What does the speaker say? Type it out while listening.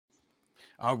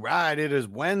All right, it is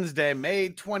Wednesday, May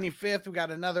 25th. We got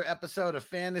another episode of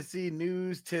Fantasy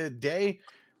News today.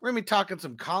 We're going to be talking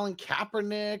some Colin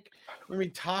Kaepernick. We're going to be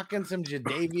talking some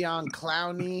Jadeveon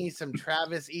Clowney, some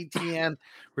Travis Etienne.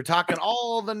 We're talking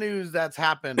all the news that's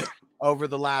happened over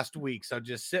the last week. So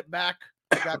just sit back,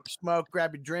 grab your smoke,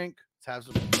 grab your drink. Let's have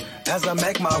some. As I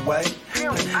make my way,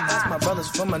 that's my brothers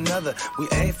from another. We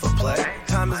ain't for play.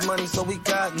 Time is money, so we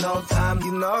got no time.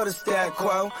 You know the stat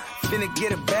quo. Finna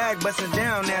get a bag, bustin'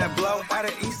 down that blow out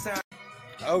of East Side.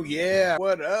 Oh, yeah.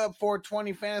 What up,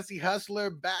 420 Fantasy Hustler?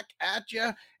 Back at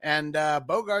you. And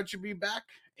Bogart should be back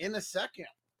in a second.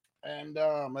 And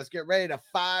let's get ready to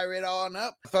fire it on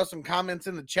up. Throw some comments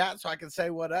in the chat so I can say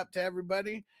what up to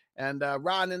everybody. And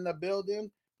Ron in the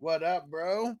building. What up,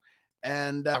 bro?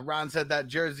 And Ron said that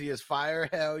jersey is fire.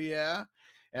 Hell yeah.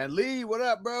 And Lee, what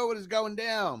up, bro? What is going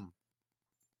down?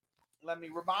 Let me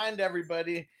remind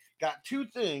everybody. Got two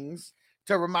things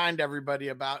to remind everybody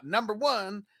about. Number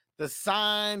one, the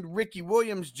signed Ricky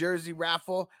Williams jersey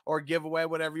raffle or giveaway,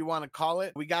 whatever you want to call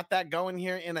it. We got that going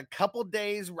here in a couple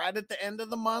days, right at the end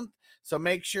of the month. So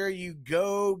make sure you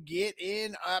go get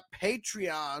in at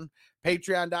Patreon,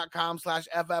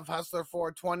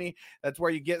 patreon.com/FFHustler420. That's where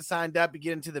you get signed up. You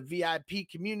get into the VIP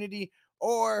community.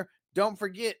 Or don't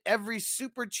forget, every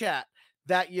super chat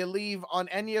that you leave on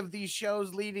any of these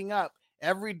shows leading up,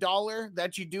 every dollar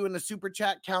that you do in the super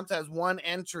chat counts as one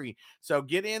entry. So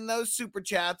get in those super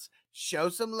chats, show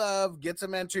some love, get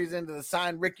some entries into the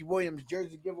signed Ricky Williams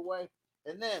jersey giveaway.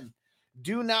 And then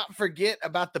do not forget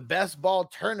about the best ball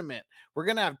tournament. We're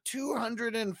going to have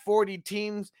 240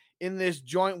 teams in this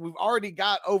joint. We've already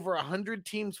got over 100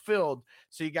 teams filled.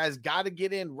 So you guys got to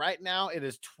get in right now. It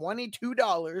is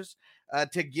 $22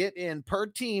 to get in per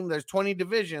team. There's 20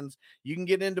 divisions. You can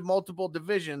get into multiple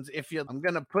divisions. I'm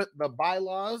going to put the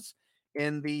bylaws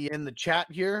in the chat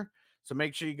here. So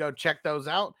make sure you go check those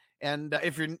out. And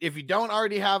if you don't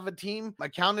already have a team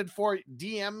accounted for,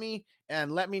 DM me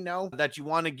and let me know that you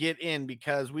want to get in,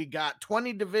 because we got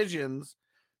 20 divisions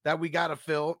that we got to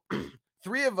fill.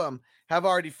 3 of them have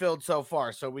already filled so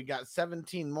far. So we got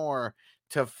 17 more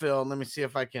to fill. Let me see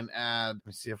if I can add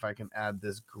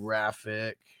this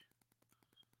graphic.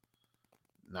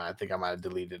 No, I think I might have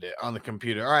deleted it on the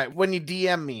computer. All right, when you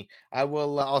DM me,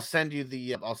 I'll send you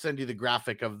the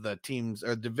graphic of the teams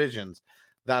or divisions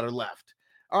that are left.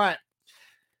 All right,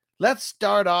 let's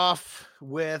start off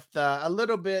with a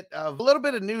little bit of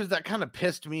news that kind of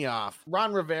pissed me off.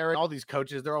 Ron Rivera, all these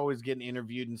coaches, they're always getting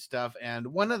interviewed and stuff. And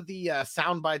one of the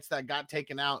sound bites that got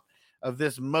taken out of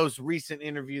this most recent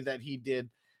interview that he did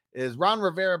is Ron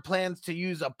Rivera plans to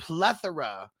use a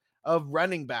plethora of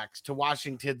running backs to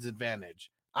Washington's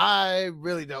advantage. I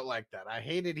really don't like that. I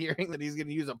hated hearing that he's going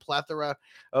to use a plethora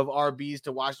of RBs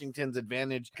to Washington's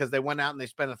advantage, because they went out and they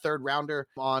spent a third rounder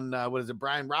on,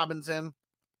 Brian Robinson.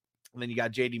 And then you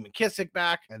got J.D. McKissick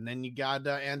back. And then you got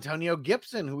Antonio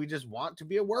Gibson, who we just want to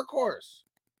be a workhorse.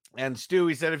 And Stu,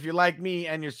 he said, if you're like me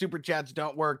and your super chats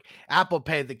don't work, Apple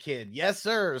Pay the kid. Yes,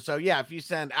 sir. So, yeah, if you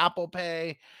send Apple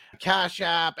Pay, Cash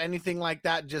App, anything like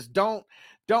that, just don't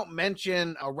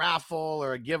mention a raffle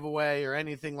or a giveaway or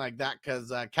anything like that,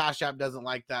 because Cash App doesn't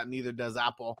like that, neither does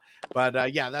Apple.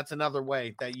 But, yeah, that's another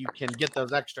way that you can get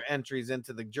those extra entries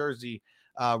into the jersey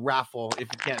raffle if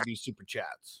you can't do super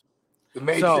chats. The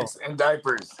Matrix and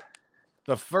diapers.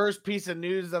 The first piece of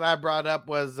news that I brought up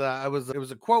was it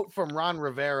was a quote from Ron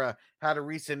Rivera. Had a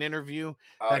recent interview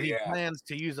that he plans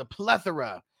to use a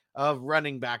plethora of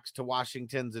running backs to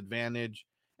Washington's advantage.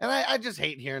 And I just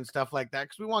hate hearing stuff like that,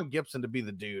 because we want Gibson to be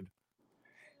the dude.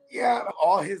 Yeah,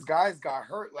 all his guys got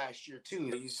hurt last year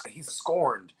too. He's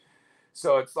scorned.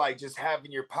 So it's like just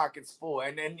having your pockets full.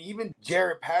 And then even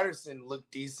Jaret Patterson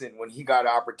looked decent when he got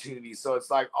opportunities. So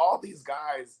it's like all these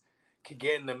guys could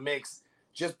get in the mix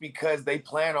just because they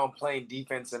plan on playing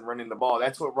defense and running the ball.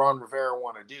 That's what Ron Rivera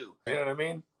want to do. You know what I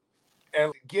mean?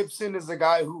 And Gibson is a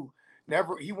guy who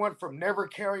went from never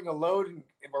carrying a load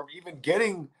or even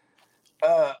getting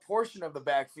a portion of the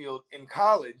backfield in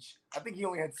college. I think he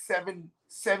only had 70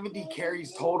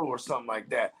 carries total or something like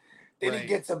that. Then he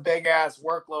gets a big-ass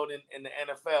workload in the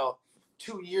NFL.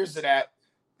 2 years of that,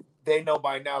 they know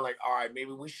by now, like, all right,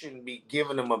 maybe we shouldn't be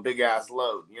giving him a big-ass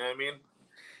load. You know what I mean?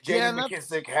 J.D.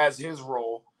 McKissick has his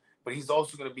role, but he's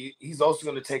also going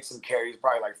to take some carries,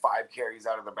 probably like 5 carries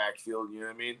out of the backfield. You know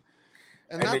what I mean?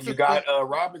 And then you got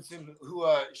Robinson, who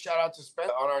shout out to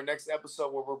Spencer on our next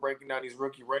episode where we're breaking down these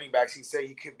rookie running backs. He said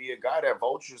he could be a guy that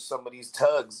vultures some of these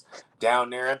tugs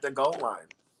down there at the goal line.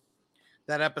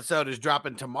 That episode is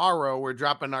dropping tomorrow. We're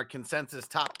dropping our consensus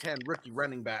top 10 rookie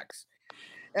running backs.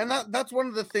 And that's one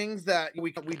of the things that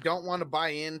we don't want to buy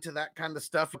into, that kind of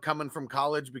stuff coming from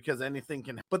college, because anything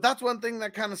can. But that's one thing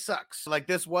that kind of sucks. Like,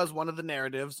 this was one of the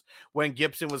narratives when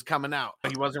Gibson was coming out.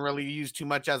 He wasn't really used too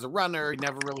much as a runner. He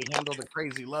never really handled a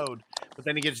crazy load. But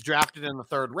then he gets drafted in the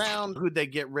 3rd round. Who'd they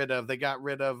get rid of? They got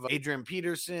rid of Adrian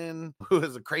Peterson, who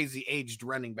is a crazy aged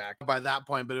running back by that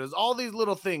point. But it was all these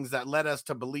little things that led us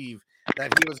to believe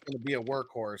that he was going to be a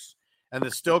workhorse. And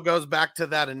it still goes back to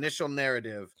that initial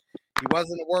narrative. He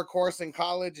wasn't a workhorse in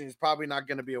college, and he's probably not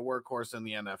going to be a workhorse in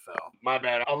the NFL. My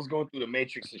bad. I was going through the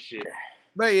matrix and shit.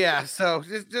 But yeah, so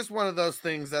just one of those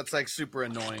things that's like super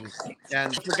annoying.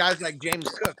 And for guys like James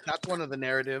Cook, that's one of the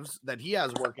narratives that he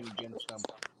has working against him.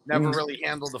 Never really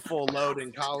handled the full load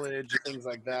in college, things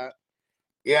like that.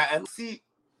 Yeah, and see,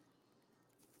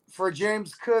 for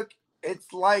James Cook,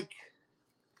 it's like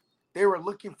they were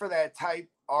looking for that type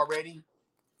already.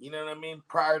 You know what I mean?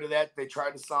 Prior to that, they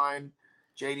tried to sign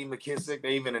J.D. McKissick.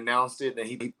 They even announced it that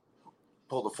he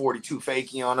pulled a 42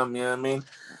 fakie on him. You know what I mean?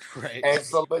 Right. And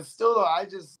so, but still, though, I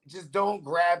just don't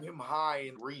grab him high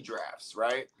in redrafts,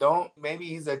 right? Maybe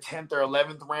he's a 10th or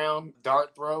 11th round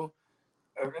dart throw.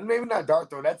 And maybe not dart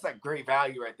throw. That's like great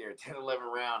value right there. 10, 11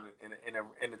 round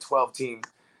in a 12 team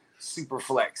super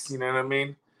flex. You know what I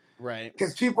mean? Right.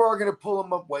 Because people are going to pull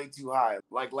him up way too high.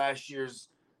 Like last year's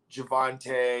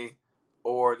Javonte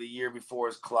or the year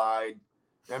before's Clyde.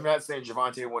 I'm not saying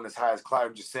Javonte went as high as Clyde.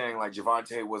 I'm just saying like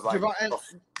Javonte was like.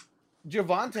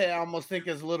 Javonte, I almost think,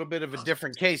 is a little bit of a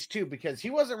different case too, because he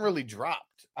wasn't really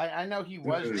dropped. I know he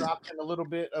was dropped in a little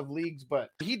bit of leagues, but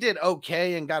he did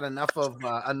okay and got enough of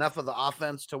the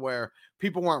offense to where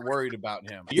people weren't worried about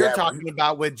him. You're talking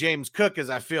about with James Cook,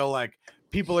 is I feel like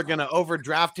people are going to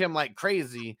overdraft him like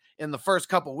crazy. In the first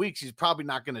couple weeks, he's probably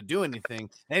not going to do anything.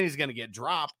 Then he's going to get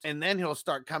dropped, and then he'll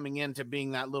start coming into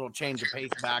being that little change of pace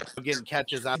back, getting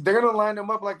catches out. They're going to line him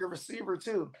up like a receiver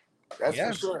too. That's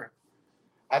for sure.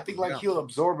 I think he'll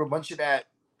absorb a bunch of that.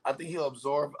 I think he'll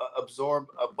absorb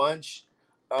a bunch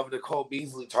of the Cole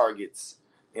Beasley targets.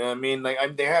 You know what I mean?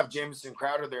 Like they have Jamison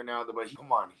Crowder there now, but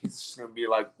come on, he's just gonna be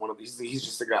like one of these. He's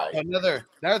just a guy. Another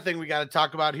thing we got to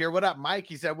talk about here. What up, Mike?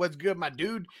 He said, "What's good, my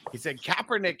dude?" He said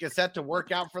Kaepernick is set to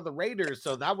work out for the Raiders.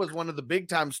 So that was one of the big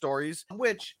time stories.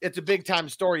 Which it's a big time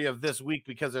story of this week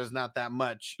because there's not that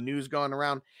much news going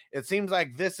around. It seems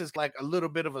like this is like a little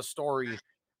bit of a story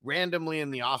randomly in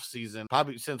the offseason,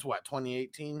 probably since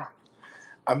 2018.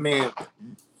 I mean,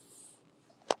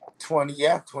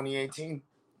 2018.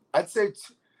 I'd say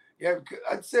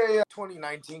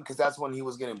 2019 because that's when he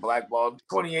was getting blackballed.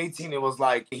 2018, it was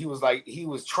like he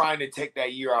was trying to take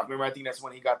that year off. Remember, I think that's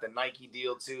when he got the Nike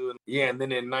deal too. And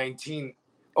then in 19,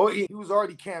 he was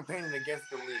already campaigning against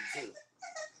the league too.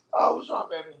 Oh, what's wrong,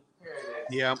 baby? Here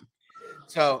it is. Yeah.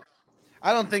 So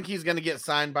I don't think he's going to get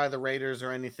signed by the Raiders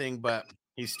or anything, but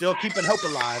he's still keeping hope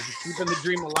alive, keeping the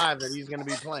dream alive that he's going to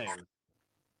be playing.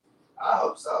 I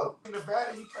hope so. In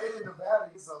Nevada, he played in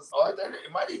Nevada.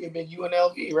 It might even been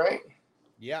UNLV, right?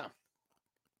 Yeah.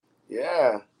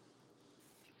 Yeah.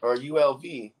 Or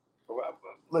ULV.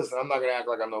 Listen, I'm not going to act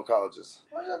like I know colleges.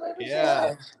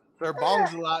 Yeah. Sir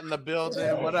Bong's a lot in the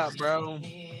building. What up, bro?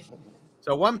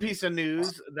 So one piece of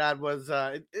news that was,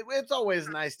 it's always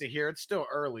nice to hear. It's still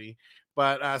early,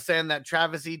 but saying that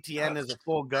Travis Etienne is a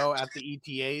full go at the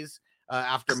ETAs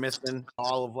after missing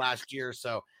all of last year.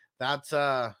 So that's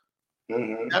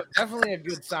definitely a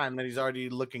good sign that he's already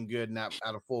looking good and at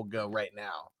a full go right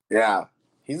now. Yeah,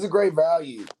 he's a great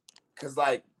value because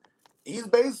he's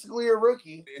basically a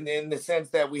rookie in the sense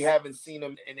that we haven't seen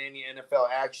him in any NFL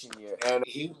action yet. And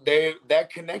that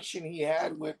connection he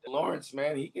had with Lawrence,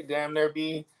 man, he could damn near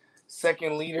be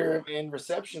second leader in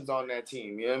receptions on that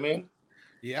team. You know what I mean?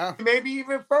 Yeah. Maybe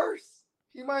even first.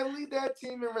 He might lead that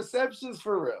team in receptions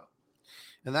for real.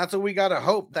 And that's what we got to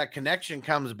hope, that connection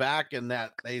comes back and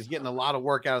that he's getting a lot of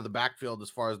work out of the backfield as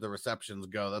far as the receptions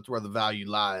go. That's where the value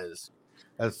lies.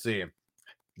 Let's see.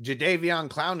 Jadeveon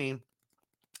Clowney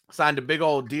signed a big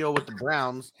old deal with the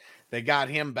Browns. They got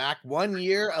him back 1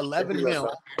 year, 11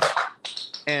 mil.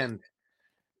 And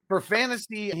for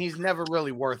fantasy, he's never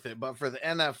really worth it. But for the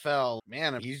NFL,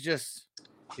 man, he's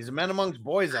a man amongst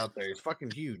boys out there. He's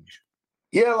fucking huge.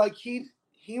 Yeah,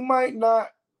 he might not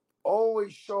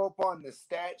always show up on the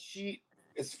stat sheet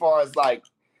as far as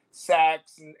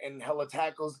sacks and hella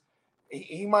tackles.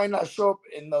 He might not show up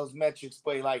in those metrics,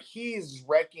 but he's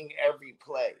wrecking every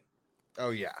play.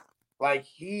 Oh yeah.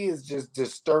 He is just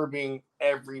disturbing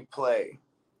every play.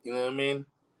 You know what I mean?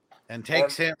 And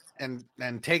takes him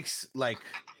and takes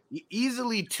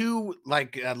easily two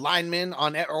linemen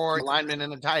on it, or a lineman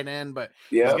and a tight end, but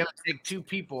he's gonna take two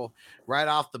people right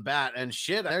off the bat. And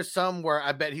shit, there's some where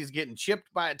I bet he's getting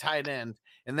chipped by a tight end,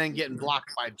 and then getting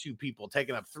blocked by 2 people,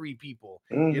 taking up 3 people,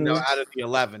 Mhm. out of the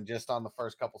 11 just on the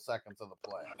first couple seconds of the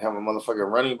play. Have a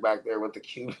motherfucking running back there with the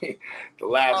QB. The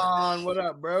last. What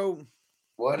up, bro?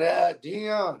 What up,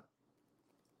 Dion?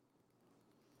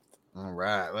 All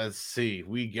right, let's see.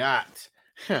 We got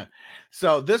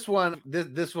so this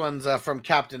one's from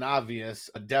Captain Obvious,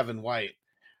 Devin White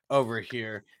over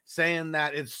here, saying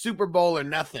that it's Super Bowl or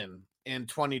nothing in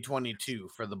 2022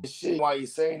 for the. Shit, why you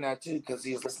saying that too? Because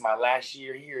this is my last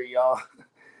year here, y'all.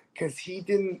 Because they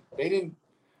didn't.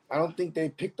 I don't think they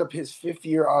picked up his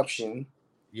 5th-year option.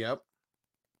 Yep.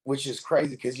 Which is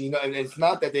crazy because it's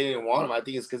not that they didn't want him. I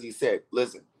think it's because he said,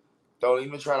 "Listen, don't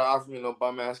even try to offer me no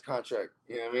bum ass contract."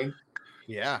 You know what I mean?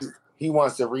 Yeah. He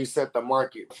wants to reset the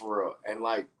market for real, and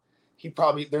like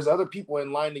there's other people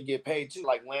in line to get paid too,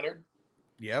 like Leonard.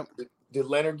 Yep. Did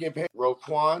Leonard get paid?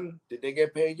 Roquan, did they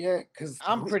get paid yet? Because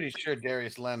I'm pretty sure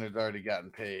Darius Leonard's already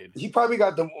gotten paid. He probably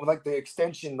got the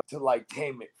extension to like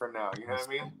tame it for now. You know what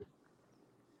I mean?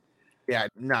 Yeah,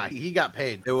 nah, he got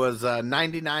paid. It was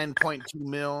 99.2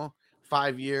 mil,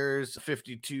 5 years,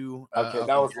 52. Okay,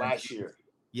 that was last year.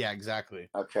 Yeah, exactly.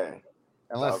 Okay.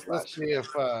 And let's see if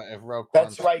Roquan.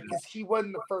 That's right, because he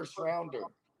wasn't the first rounder.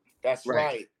 That's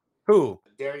right. Who?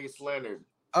 Darius Leonard.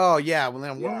 Oh yeah. Well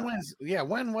then Yeah.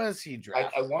 when was he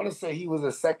drafted? I want to say he was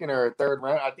a second or a third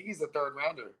round. I think he's a third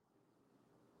rounder.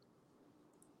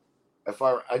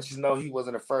 I just know he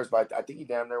wasn't a first, but I think he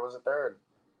damn near was a third.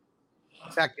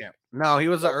 Second. No, he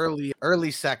was an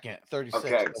early second, 36.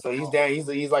 Okay, so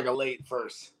he's like a late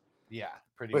first. Yeah,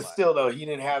 pretty But much. still though, he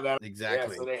didn't have that.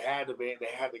 Exactly. Yeah, so they had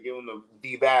to give him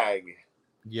the bag.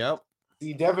 Yep.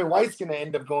 See, Devin White's gonna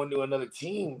end up going to another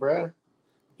team, bruh,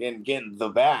 and getting the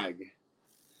bag.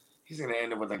 He's gonna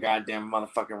end up with the goddamn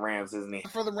motherfucking Rams, isn't he?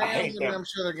 For the Rams, I'm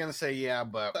sure they're gonna say yeah,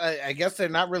 but I guess they're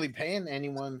not really paying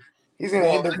anyone. He's gonna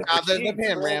end up with they're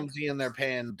paying Ramsey and they're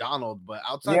paying Donald, but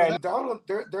outside of that, Donald,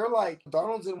 they're like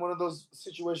Donald's in one of those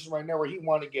situations right now where he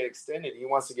wants to get extended. He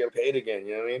wants to get paid again.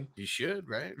 You know what I mean? He should,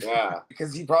 right? Yeah,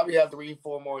 because he probably have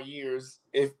 3-4 more years,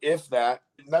 if that.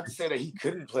 Not to say that he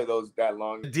couldn't play those that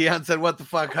long. Dion said, "What the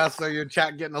fuck, Hustler? Your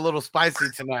chat getting a little spicy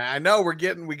tonight. I know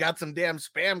we got some damn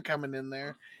spam coming in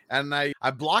there, and I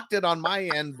blocked it on my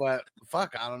end, but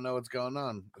fuck, I don't know what's going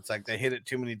on. It's like they hit it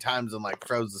too many times and like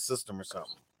froze the system or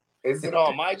something. Is it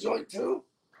on my joint too?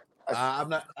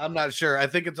 I'm not sure. I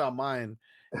think it's on mine."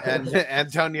 And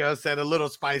Antonio said a little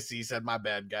spicy. He said, "My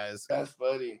bad, guys." That's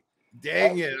funny.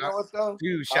 Dang it, you know what, though?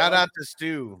 Dude! Shout out to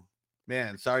Stu.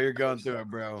 Man, sorry you're going through it,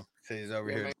 bro. He's over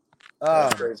here.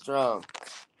 That's very strong.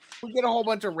 We get a whole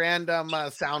bunch of random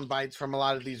sound bites from a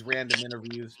lot of these random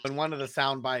interviews. And one of the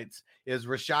sound bites is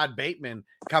Rashad Bateman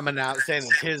coming out saying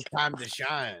it's his time to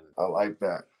shine. I like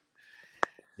that.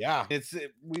 Yeah,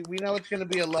 we know it's going to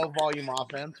be a low volume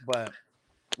offense, but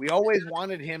we always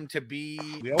wanted him to be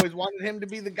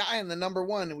the guy in the number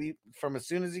one. And from as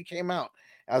soon as he came out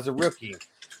as a rookie,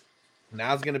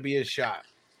 now's going to be his shot.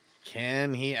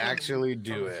 Can he actually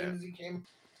do it?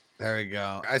 There we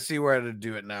go. I see where to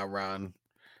do it now, Ron.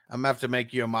 I'm going to have to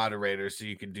make you a moderator so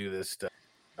you can do this stuff.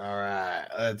 All right.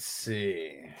 Let's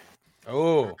see.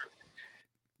 Oh,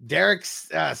 Derek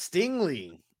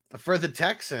Stingley for the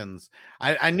Texans.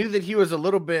 I knew that he was a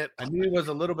little bit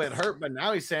hurt, but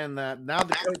now he's saying that now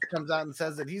the coach comes out and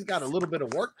says that he's got a little bit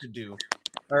of work to do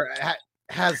or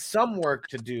has some work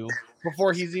to do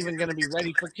before he's even going to be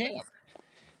ready for camp.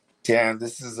 Damn,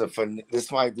 this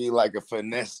might be like a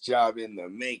finesse job in the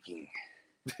making.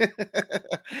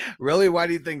 Really? Why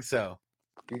do you think so?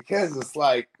 Because it's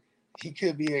like he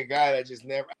could be a guy that just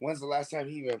never. When's the last time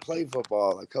he even played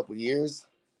football? A couple years?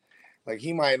 Like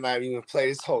he might not even play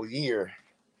this whole year.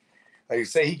 Like you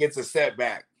say, he gets a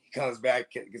setback. He comes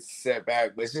back, gets a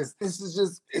setback. But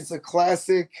it's a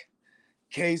classic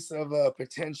case of a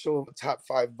potential top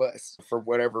 5 bust for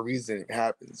whatever reason it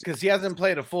happens. Because he hasn't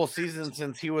played a full season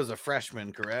since he was a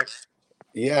freshman, correct?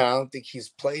 Yeah, I don't think he's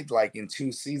played like in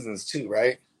 2 seasons too,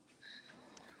 right?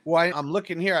 Well, I'm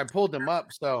looking here. I pulled him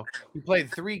up. So he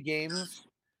played 3 games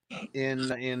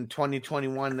in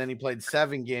 2021. Then he played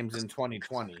 7 games in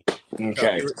 2020.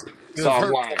 Okay.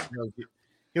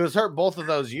 He was hurt both of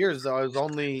those years, though. It was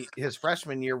only his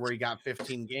freshman year where he got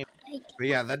 15 games. But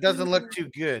yeah, that doesn't look too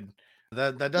good.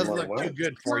 That doesn't look too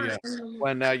good for you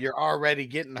when you're already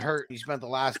getting hurt. You spent the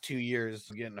last 2 years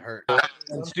getting hurt.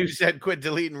 And Stu said, "Quit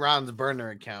deleting Ron's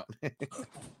burner account."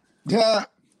 Yeah,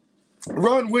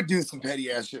 Ron would do some petty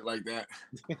ass shit like that.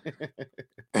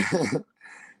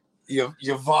 Your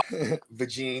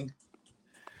Vagine.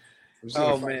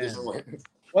 Oh man!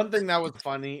 One thing that was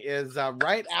funny is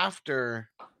right after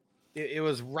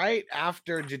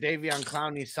Jadeveon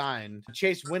Clowney signed,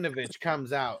 Chase Winovich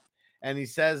comes out and he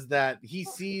says that he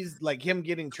sees like him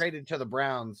getting traded to the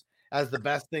Browns as the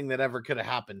best thing that ever could have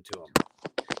happened to him.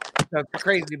 That's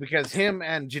crazy because him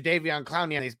and Jadeveon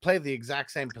Clowney, he's played the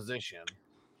exact same position.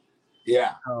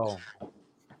 Yeah. So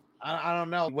I don't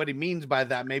know what he means by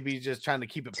that. Maybe he's just trying to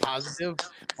keep it positive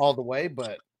all the way,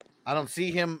 but I don't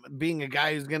see him being a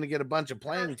guy who's going to get a bunch of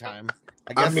playing time.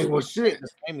 I guess well, shit. the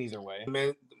same either way.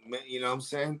 Man, you know what I'm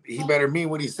saying? He better mean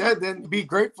what he said then. Be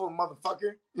grateful,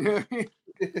 motherfucker. You know what I mean?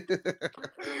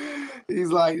 He's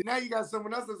like, now you got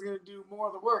someone else that's going to do more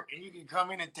of the work, and you can come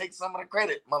in and take some of the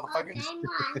credit,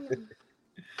 motherfucker.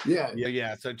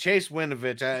 Yeah. So Chase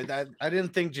Winovich, I didn't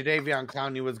think Jadeveon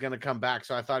Clowney was going to come back,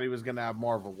 so I thought he was going to have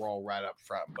more of a role right up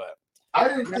front. But I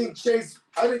didn't think Chase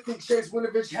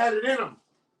Winovich had it in him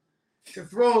to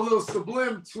throw a little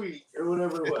sublime tweet or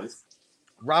whatever it was.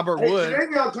 Robert Wood,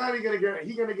 Jadeveon Clowney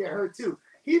gonna get hurt too.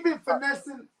 He's been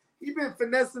finessing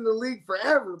the league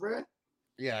forever, bro.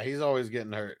 Yeah, he's always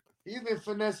getting hurt. He's been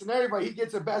finessing everybody. He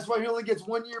gets that's why he only gets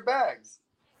 1 year bags.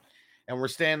 And we're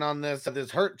staying on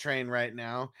this hurt train right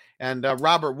now. And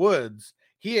Robert Woods,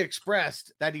 he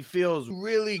expressed that he feels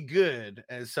really good.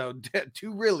 And so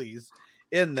 2 reallys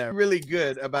in there, really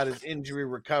good about his injury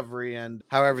recovery and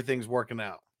how everything's working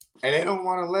out. And they don't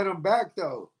want to let him back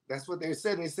though. That's what they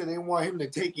said. They said they want him to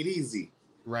take it easy.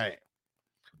 Right.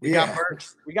 We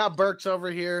got Burks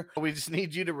over here. We just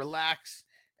need you to relax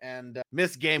and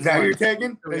miss game. Is that who you're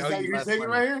taking? Is that who you're taking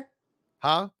right here?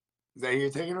 Huh? Is that who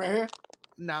you're taking right here?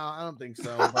 No, I don't think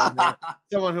so.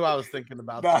 Someone who I was thinking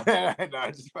about.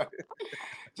 No, just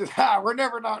we're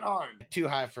never not on. Too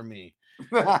high for me.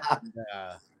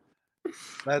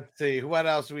 Let's see what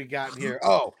else we got here.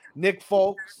 Oh, Nick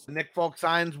Folks. Nick Folks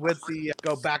signs with the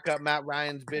go back up Matt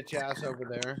Ryan's bitch ass over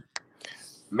there.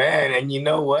 Man, and you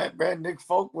know what, Brad? Nick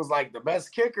Folk was like the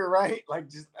best kicker, right? Like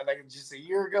just a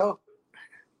year ago.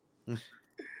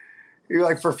 You're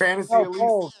like for fantasy at least.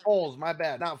 Foles, my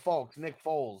bad. Not Folks, Nick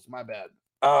Foles, my bad.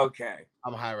 Okay.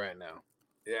 I'm high right now.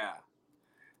 Yeah.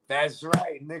 That's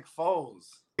right, Nick Foles.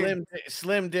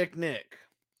 Slim Dick Nick.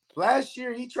 Last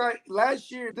year,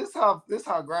 this how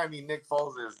grimy Nick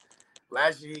Foles is.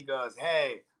 Last year he goes,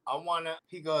 hey, I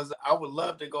would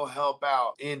love to go help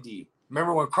out Indy.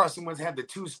 Remember when Carson Wentz had the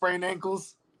 2 sprained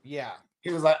ankles? Yeah.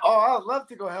 He was like, oh, I'd love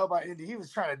to go help out Indy. He was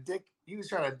trying to dick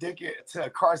it to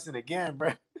Carson again,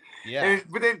 bro. Yeah.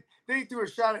 But then he threw a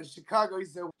shot at Chicago. He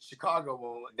said, Chicago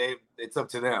won't. It's up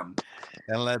to them.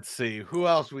 And let's see who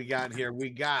else we got here. We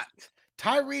got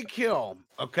Tyreek Hill.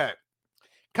 Okay.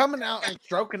 Coming out and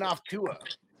stroking off Tua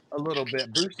a little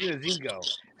bit, boosting his ego.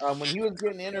 When he was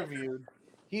getting interviewed,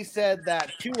 he said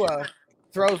that Tua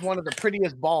throws one of the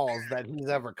prettiest balls that he's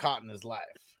ever caught in his life.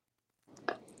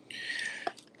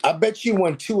 I bet you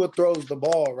when Tua throws the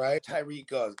ball, right? Tyreek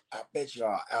goes, I bet you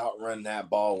I'll outrun that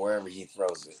ball wherever he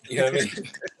throws it. You know what I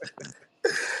mean?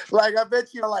 Like, I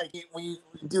bet you, like, when you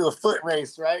do a foot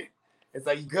race, right? It's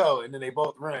like you go, and then they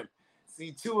both run.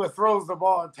 See, Tua throws the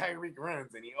ball, and Tyreek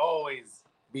runs, and he always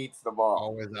beats the ball.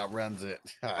 Always outruns it.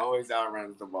 Always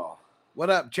outruns the ball. What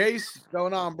up, Chase? What's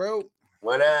going on, bro?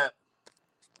 What up?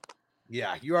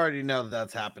 Yeah, you already know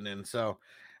that's happening. So,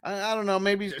 I don't know.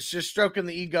 Maybe it's just stroking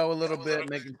the ego a little bit,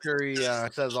 making sure he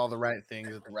says all the right things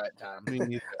at the right time.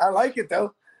 I like it,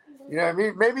 though. You know what I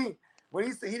mean? Maybe when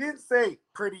he didn't say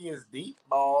prettiest deep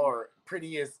ball or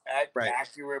prettiest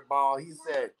accurate ball. He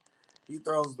said he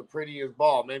throws the prettiest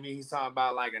ball. Maybe he's talking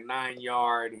about like a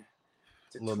 9-yard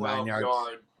to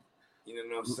 12-yard, you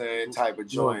know what I'm saying, type of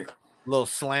joint. Little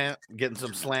slant, getting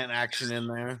some slant action in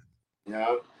there. You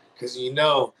know, because you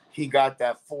know he got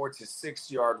that 4 to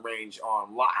 6 yard range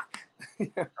on lock.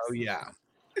 Oh, yeah.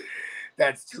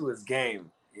 That's to his game.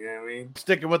 You know what I mean?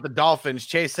 Sticking with the Dolphins,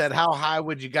 Chase said, how high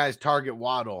would you guys target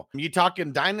Waddle? Are you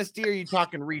talking dynasty or are you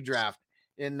talking redraft?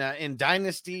 In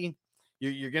dynasty,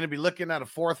 you're going to be looking at a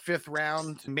 4th, 5th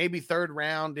round, maybe 3rd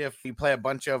round if you play a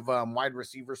bunch of wide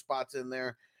receiver spots in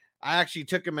there. I actually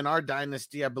took him in our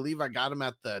dynasty. I believe I got him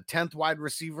at the 10th wide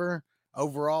receiver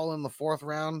overall in the 4th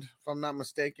round, if I'm not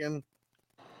mistaken.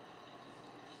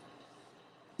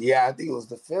 Yeah, I think it was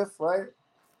the 5th, right?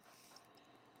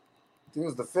 I think it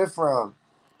was the 5th round.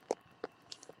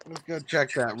 Let's go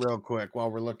check that real quick while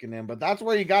we're looking in. But that's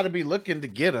where you got to be looking to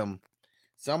get him.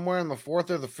 Somewhere in the 4th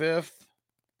or the 5th.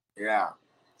 Yeah.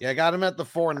 Yeah, I got him at the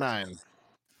 4-9.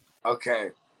 Okay.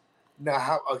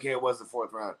 Now, it was the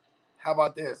 4th round. How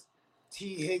about this?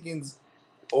 T. Higgins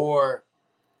or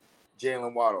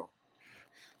Jalen Waddle?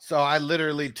 So I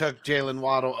literally took Jalen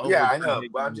Waddle over. Yeah, I know.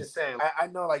 But I'm just saying, I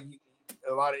know like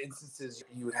a lot of instances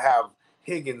you would have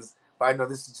Higgins, but I know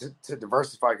this is to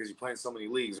diversify because you're playing so many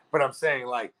leagues. But I'm saying,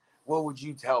 like, what would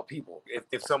you tell people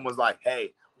if someone's like,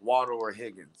 hey, Waddle or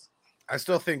Higgins? I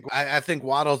still think I think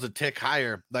Waddle's a tick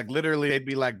higher. Like literally, they'd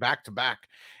be like back to back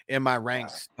in my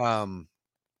ranks.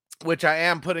 Which I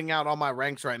am putting out all my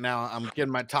ranks right now. I'm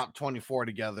getting my top 24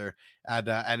 together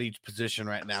at each position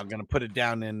right now. I'm gonna put it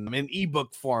down in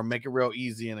ebook form, make it real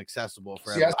easy and accessible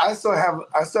for everyone. I still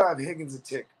have Higgins a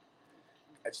tick.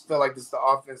 I just feel like this the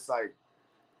offense like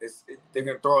they're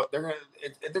gonna throw it. They're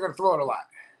gonna throw it a lot.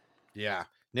 Yeah.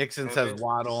 Nixon says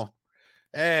Waddle.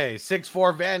 Hey,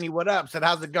 6'4 Vanny, what up? Said,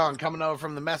 how's it going? Coming over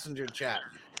from the messenger chat.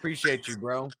 Appreciate you,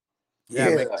 bro.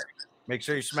 Yeah. Make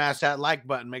sure you smash that like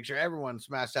button. Make sure everyone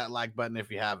smash that like button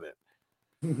if you have it.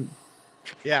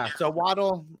 Yeah, so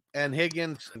Waddle and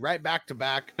Higgins right back to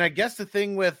back. And I guess the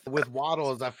thing with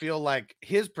Waddle is I feel like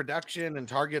his production and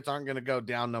targets aren't going to go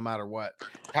down no matter what.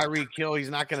 Tyreek Hill, he's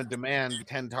not going to demand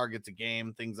 10 targets a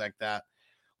game, things like that.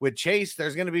 With Chase,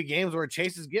 there's going to be games where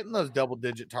Chase is getting those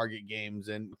double-digit target games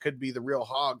and could be the real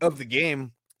hog of the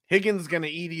game. Higgins is going to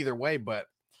eat either way, but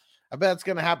I bet it's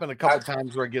going to happen a couple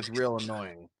times where it gets real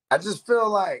annoying. I just feel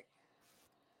like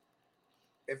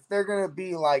if they're going to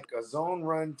be like a zone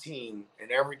run team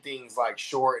and everything's like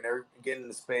short and getting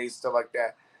the space, stuff like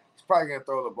that, he's probably going to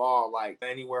throw the ball like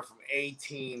anywhere from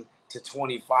 18 to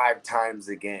 25 times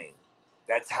a game.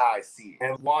 That's how I see it.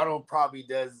 And Waddle probably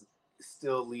does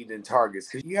still lead in targets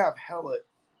because you have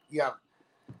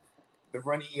the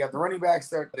running backs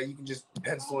there that you can just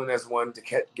pencil in as one to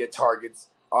get targets.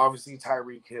 Obviously,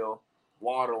 Tyreek Hill,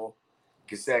 Waddle,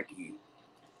 Gesicki.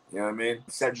 You know what I mean?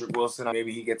 Cedric Wilson,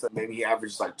 maybe he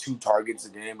averages like 2 targets a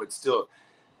game, but still,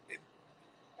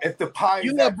 if the pie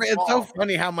it's so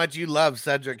funny how much you love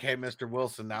Cedric. Hey, Mr.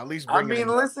 Wilson. Now at least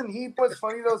listen, he was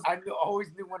funny though. I always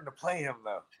knew when to play him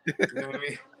though. You know what I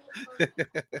mean?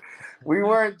 We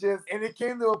weren't just, and it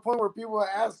came to a point where people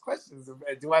asked questions.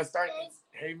 Do I start?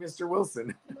 Hey, Mr.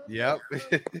 Wilson. Yep.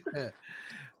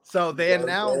 So they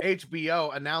announced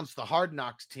HBO announced the Hard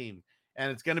Knocks team,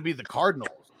 and it's going to be the Cardinals.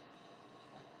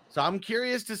 So I'm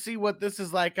curious to see what this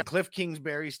is like. Cliff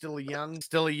Kingsbury, still a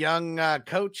young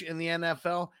coach in the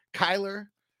NFL. Kyler,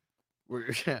 we're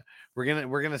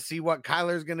gonna see what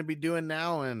Kyler's gonna be doing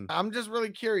now, and I'm just really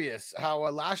curious how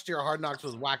last year Hard Knocks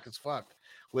was whack as fuck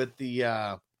with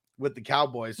the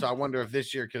Cowboys. So I wonder if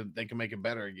this year they can make it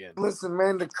better again. Listen,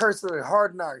 man, the curse of the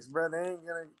Hard Knocks, bro.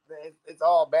 It's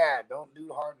all bad. Don't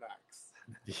do Hard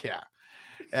Knocks. Yeah.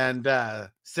 And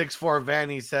 6'4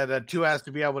 Vanny said 2 has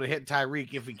to be able to hit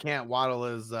Tyreek. If he can't, Waddle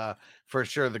is for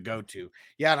sure the go-to.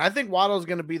 Yeah, and I think Waddle's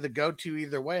going to be the go-to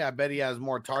either way. I bet he has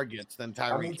more targets than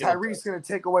Tyreek. I mean, Tyreek's going to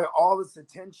take away all this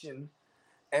attention,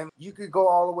 and you could go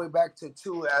all the way back to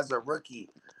Tua as a rookie.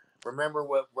 Remember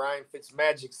what Ryan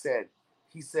Fitzmagic said?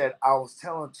 He said, I was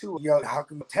telling Tua, yo, how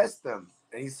can we test them?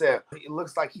 And he said, it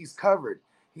looks like he's covered.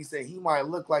 He said, he might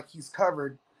look like he's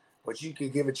covered, but you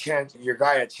could give your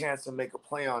guy a chance to make a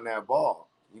play on that ball.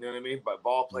 You know what I mean? But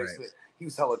ball placement, right. He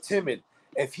was hella timid.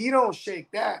 If he don't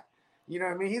shake that, you know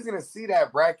what I mean? He's going to see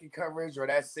that bracket coverage or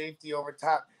that safety over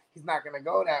top. He's not going to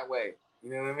go that way.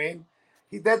 You know what I mean?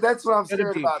 That's what I'm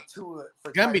scared about too.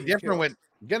 Gonna be different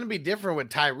with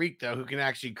Tyreek though, who can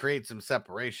actually create some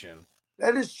separation.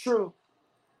 That is true.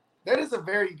 That is a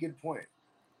very good point.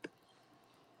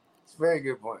 It's a very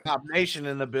good point. Top Nation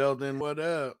in the building. What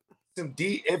up? Some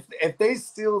deep. If they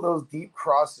steal those deep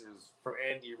crosses from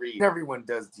Andy Reid, everyone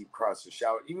does deep crosses.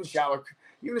 Even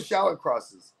the shallow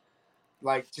crosses.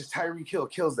 Like just Tyreek Hill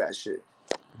kills that shit.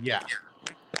 Yeah.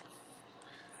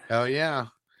 Hell yeah.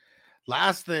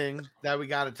 Last thing that we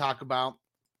got to talk about.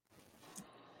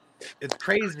 It's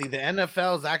crazy. The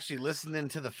NFL is actually listening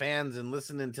to the fans and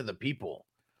listening to the people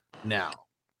now.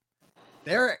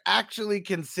 They're actually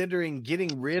considering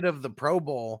getting rid of the Pro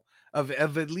Bowl of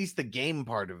at least the game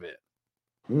part of it,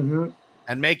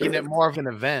 and making it more of an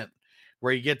event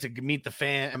where you get to meet the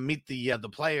fan and meet the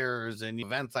players and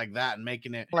events like that, and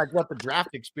making it like what the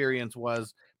draft experience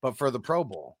was, but for the Pro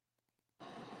Bowl.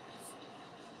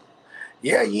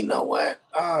 Yeah, you know what?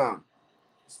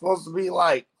 It's supposed to be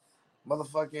like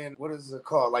motherfucking, what is it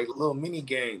called? Like little mini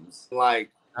games,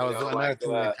 like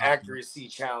accuracy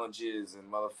challenges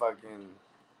and motherfucking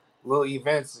little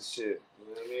events and shit. You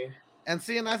know what I mean? And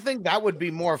I think that would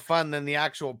be more fun than the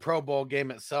actual Pro Bowl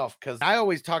game itself, because I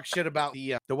always talk shit about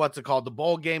the the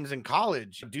bowl games in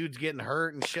college. Dudes getting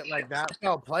hurt and shit like that.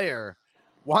 No player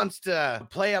wants to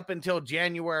play up until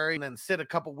January and then sit a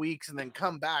couple weeks and then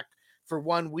come back for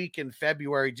 1 week in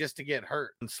February just to get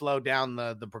hurt and slow down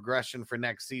the progression for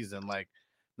next season. Like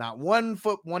not one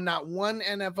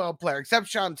NFL player except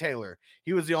Sean Taylor.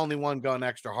 He was the only one going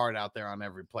extra hard out there on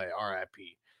every play.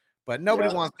 RIP. But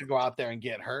nobody wants to go out there and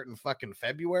get hurt in fucking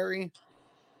February.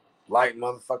 Light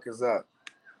motherfuckers up.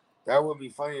 That would be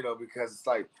funny though, because it's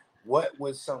like what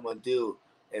would someone do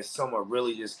if someone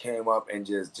really just came up and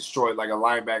just destroyed, like a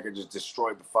linebacker just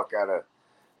destroyed the fuck out of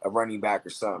a running back or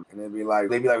something? And they'd be like,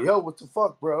 yo, what the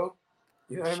fuck, bro?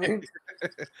 You know what I mean?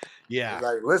 Yeah.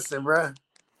 Like, listen, bro.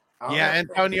 Yeah,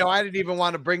 Antonio, I didn't even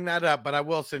want to bring that up, but I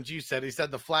will since you said. He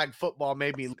said the flag football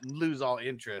made me lose all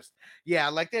interest. Yeah,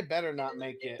 like they better not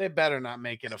make it. They better not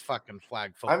make it a fucking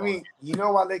flag football. I mean, you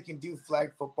know why they can do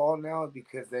flag football now?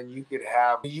 Because then you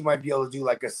might be able to do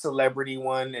like a celebrity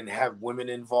one and have women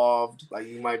involved. Like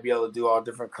you might be able to do all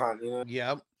different content.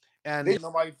 Yep. And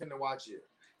nobody finna watch it.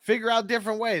 Figure out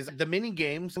different ways. The mini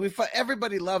games,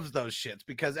 everybody loves those shits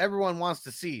because everyone wants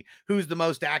to see who's the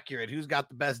most accurate, who's got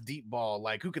the best deep ball,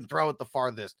 like who can throw it the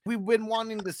farthest. We've been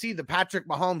wanting to see the Patrick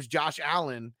Mahomes, Josh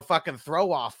Allen fucking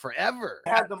throw off forever.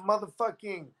 Had the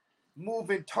motherfucking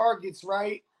moving targets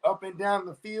right up and down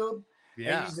the field.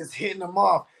 Yeah. And he's just hitting them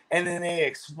off. And then they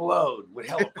explode with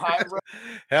hella pyro.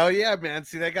 Hell yeah, man.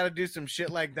 See, they got to do some shit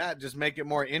like that. Just make it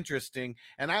more interesting.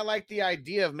 And I like the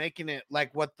idea of making it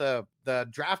like what the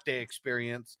draft day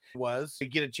experience was. You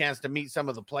get a chance to meet some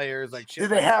of the players. Like, shit.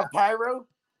 Did they have pyro?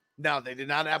 No, they did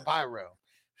not have pyro.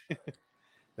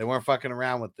 They weren't fucking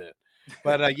around with it.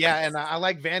 But yeah, and I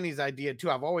like Vanny's idea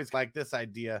too. I've always liked this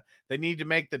idea. They need to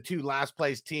make the 2 last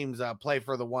place teams play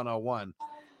for the 101.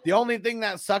 The only thing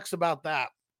that sucks about that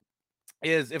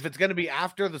is if it's going to be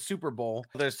after the Super Bowl,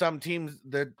 there's some teams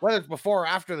that, whether it's before or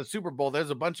after the Super Bowl, there's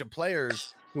a bunch of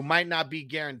players who might not be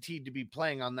guaranteed to be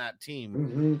playing on that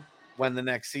team when the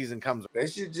next season comes. They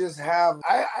should just have,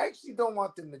 I actually don't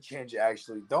want them to change it,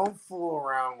 actually. Don't fool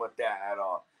around with that at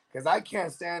all. Because I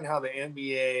can't stand how the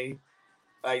NBA,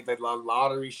 like the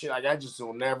lottery shit, like I just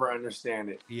will never understand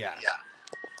it. Yeah.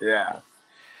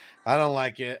 I don't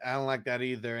like it. I don't like that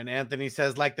either. And Anthony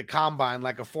says, like the combine,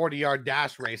 like a 40-yard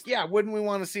dash race. Yeah, wouldn't we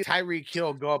want to see Tyreek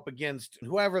Hill go up against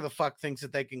whoever the fuck thinks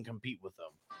that they can compete with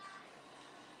them?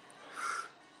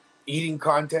 Eating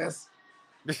contest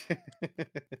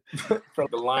from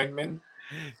the linemen.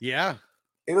 Yeah.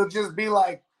 It'll just be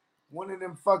like one of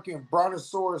them fucking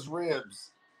brontosaurus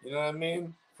ribs. You know what I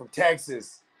mean? From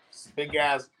Texas. Big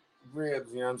ass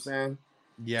ribs, you know what I'm saying?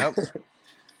 Yep.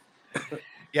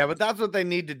 Yeah, but that's what they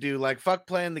need to do. Like, fuck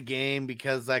playing the game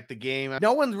because, like, the game,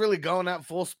 no one's really going at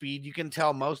full speed. You can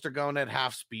tell most are going at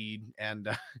half speed. And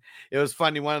it was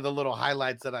funny. One of the little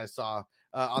highlights that I saw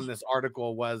on this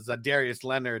article was Darius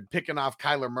Leonard picking off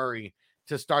Kyler Murray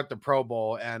to start the Pro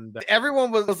Bowl. And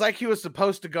everyone was like he was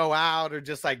supposed to go out or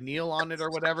just, like, kneel on it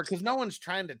or whatever because no one's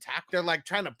trying to tackle. They're, like,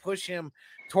 trying to push him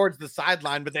towards the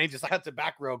sideline, but then he just cuts it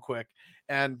back real quick.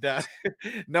 And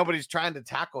nobody's trying to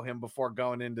tackle him before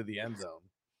going into the end zone.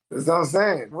 That's what I'm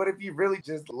saying. What if you really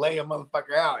just lay a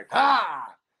motherfucker out like,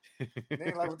 ha? And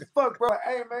they like, what the fuck, bro?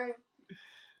 Hey, man.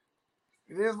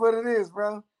 It is what it is,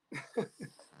 bro.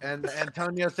 And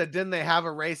Antonio said, didn't they have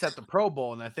a race at the Pro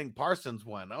Bowl? And I think Parsons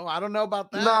won. Oh, I don't know about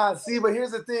that. Nah, see, but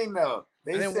here's the thing, though.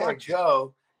 They said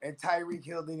go, and Tyreek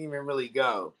Hill didn't even really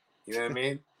go. You know what I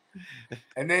mean?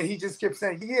 And then he just kept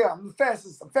saying, yeah, I'm the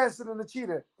fastest. I'm faster than the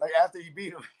cheetah. Like, after he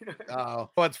beat him. Oh,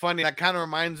 it's funny. That kind of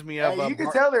reminds me of... you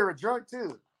can tell they were drunk,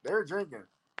 too. They were drinking.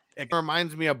 It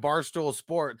reminds me of Barstool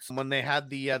Sports when they had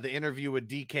the interview with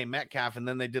DK Metcalf and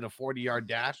then they did a 40-yard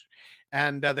dash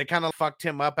and they kind of fucked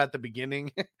him up at the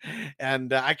beginning.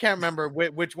 And I can't remember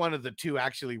which one of the two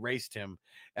actually raced him.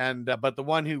 And but the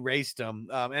one who raced him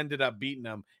ended up beating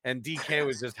him. And DK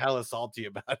was just hella salty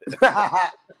about it.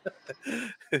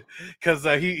 Because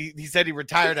he said he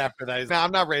retired after that. He's like, no,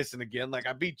 I'm not racing again. Like,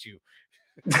 I beat you.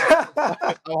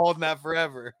 I'm holding that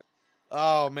forever.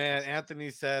 Oh, man. Anthony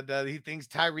said he thinks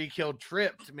Tyreek Hill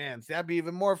tripped. Man, see, that'd be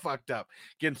even more fucked up.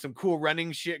 Getting some cool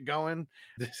running shit going.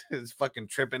 This is fucking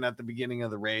tripping at the beginning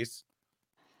of the race.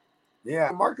 Yeah.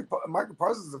 Marcus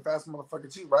Parsons is a fast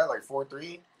motherfucker, too, right? Like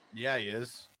 4.3? Yeah, he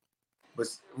is. But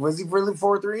was he really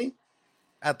 4.3?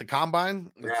 At the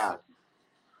combine? Yeah.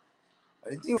 I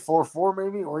think 4.4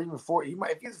 maybe, or even 4. He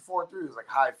might, if he's 4.3, it's like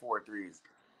high 4.3s.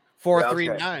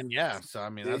 4.39, yeah. So I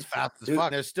mean, that's fast as fuck.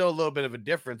 There's still a little bit of a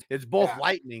difference. It's both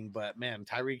lightning, but man,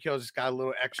 Tyreek Hill just got a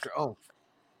little extra oomph.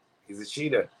 He's a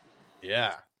cheetah.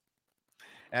 Yeah.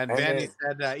 And Vanny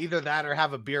said either that or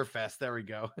have a beer fest. There we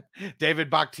go. David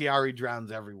Bakhtiari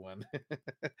drowns everyone.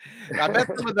 I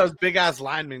bet some of those big ass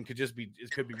linemen could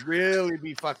really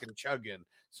be fucking chugging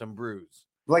some brews.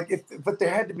 Like but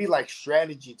there had to be like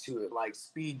strategy to it, like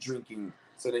speed drinking.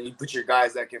 So then you put your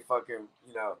guys that can fucking,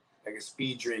 like a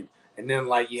speed drink, and then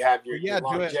like you have your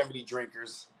longevity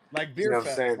drinkers, like beer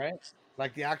fest, right?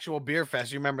 Like the actual beer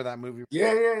fest. You remember that movie?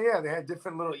 Yeah. They had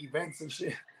different little events and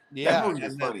shit. Yeah, that movie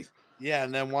was funny. Yeah,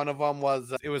 and then one of them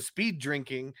was it was speed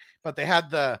drinking, but they had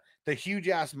the huge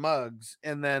ass mugs,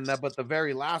 and then but the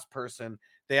very last person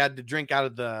they had to drink out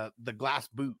of the glass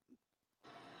boot,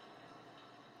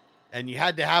 and you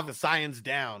had to have the science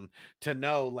down to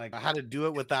know like how to do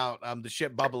it without the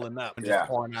shit bubbling up and just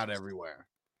pouring out everywhere.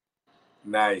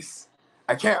 Nice.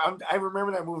 I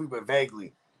remember that movie, but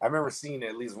vaguely. I remember seeing it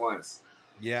at least once.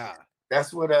 Yeah.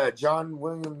 That's what John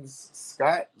Williams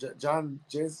Scott, John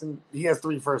Jason. He has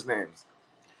 3 first names.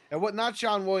 And what? Not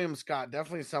Sean William Scott.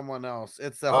 Definitely someone else.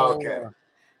 It's the whole. Okay.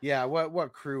 Yeah.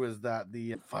 What crew is that?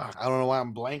 The fuck. I don't know why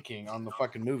I'm blanking on the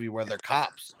fucking movie where they're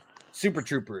cops. Super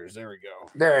Troopers. There we go.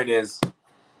 There it is.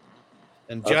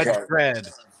 And Judge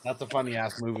Dredd. That's a funny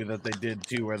ass movie that they did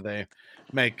too, where they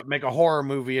make a horror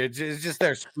movie. It's just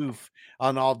their spoof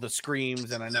on all the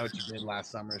screams. And I Know What You Did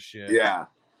Last Summer shit. Yeah.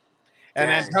 And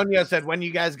Antonio said, when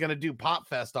you guys gonna do Pop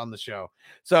Fest on the show?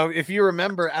 So if you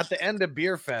remember, at the end of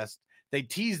Beer Fest, they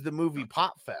teased the movie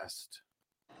Pop Fest.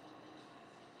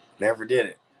 Never did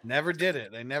it. Never did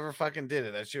it. They never fucking did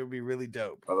it. That shit would be really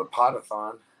dope. Or the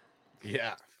Potathon.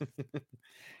 Yeah.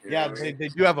 Yeah, they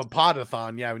do have a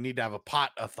potathon. Yeah, we need to have a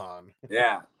pot-a-thon.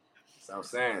 Yeah. That's what I'm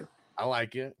saying. I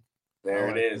like it. There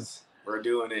it is. We're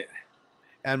doing it.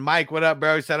 And Mike, what up,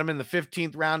 bro? He said I'm in the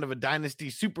 15th round of a Dynasty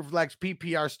Superflex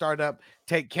PPR startup.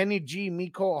 Take Kenny G,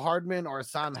 Mecole Hardman, or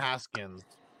Hassan Haskins.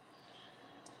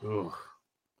 Ooh.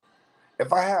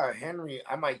 If I have Henry,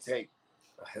 I might take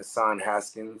Hassan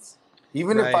Haskins.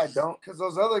 Even if I don't, because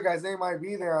those other guys, they might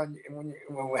be there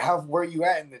where you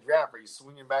at in the draft. Are you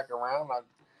swinging back around?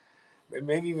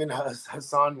 Maybe even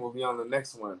Hassan will be on the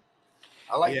next one.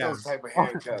 I like those type of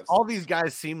handcuffs. All these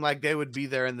guys seem like they would be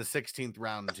there in the 16th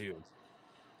round too.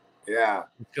 Yeah.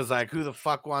 Because like, who the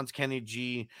fuck wants Kenny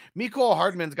G? Mecole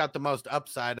Hardman's got the most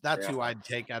upside. That's who I'd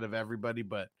take out of everybody.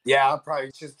 But yeah, I'll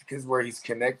probably just because where he's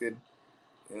connected.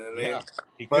 You know what I mean?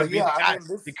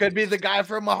 He could be the guy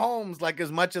for Mahomes. Like,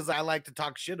 as much as I like to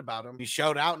talk shit about him, he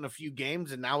showed out in a few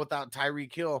games, and now without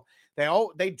Tyreek Hill,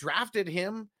 they drafted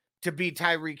him to be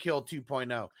Tyreek Hill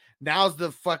 2.0. Now's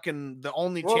the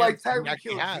only chance like Tyreek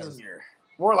Hill Jr.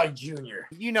 More like Junior.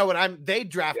 You know what they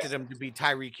drafted him to be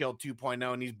Tyreek Hill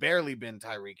 2.0, and he's barely been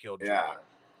Tyreek Hill Jr.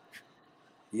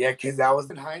 Yeah, because that was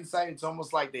in hindsight. It's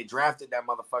almost like they drafted that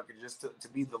motherfucker just to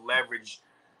be the leverage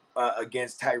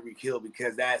against Tyreek Hill,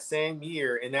 because that same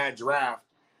year in that draft,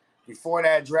 before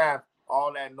that draft,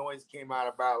 all that noise came out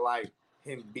about like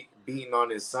him beating on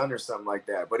his son or something like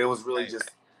that. But it was really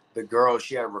just the girl.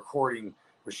 She had a recording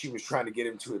where she was trying to get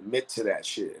him to admit to that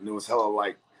shit, and it was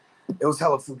hella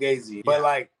fugazi. Yeah. But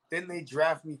like then they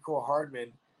draft Mecole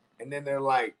Hardman, and then they're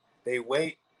like they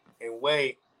wait,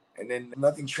 and then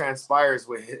nothing transpires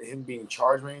with him being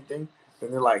charged or anything.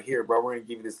 Then they're like, here, bro, we're gonna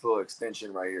give you this little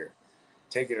extension right here.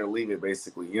 Take it or leave it,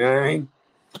 basically. You know what I mean?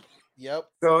 Yep.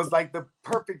 So it's like the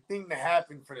perfect thing to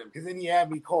happen for them. Because then you have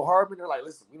Mecole Hardman. They're like,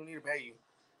 listen, we don't need to pay you.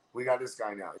 We got this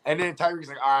guy now. And then Tyreek's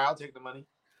like, all right, I'll take the money.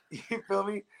 You feel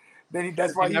me?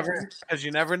 That's why because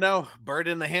you never know. Bird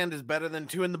in the hand is better than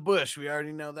 2 in the bush. We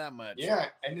already know that much. Yeah.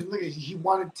 And then look, he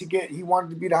wanted to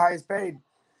be the highest paid.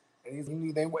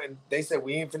 And they said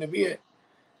we ain't finna be it.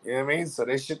 You know what I mean? So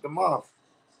they shipped him off.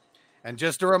 And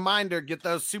just a reminder, get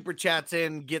those super chats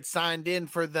in, get signed in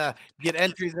get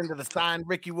entries into the signed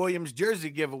Ricky Williams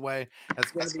jersey giveaway.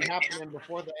 That's going to be happening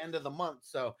before the end of the month.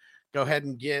 So go ahead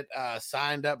and get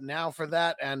signed up now for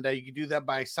that. And you can do that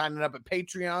by signing up at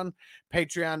Patreon,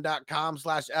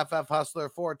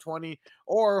 patreon.com/FFHustler420,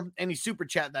 or any super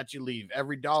chat that you leave.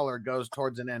 Every dollar goes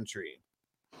towards an entry.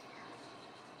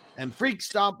 And Freak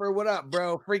Stomper, what up,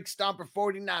 bro? Freak Stomper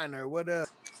 49er, what up?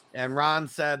 And Ron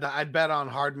said, I'd bet on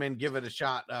Hardman, give it a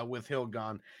shot with Hill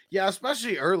gone. Yeah,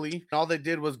 especially early. All they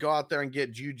did was go out there and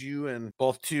get Juju and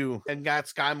both 2 and got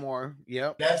Sky Moore.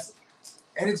 Yep.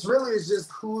 And it's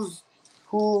just who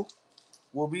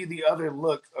will be the other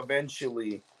look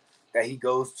eventually that he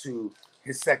goes to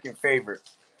his second favorite.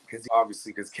 Because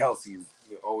Kelsey's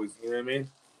always, you know what I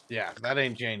mean? Yeah, that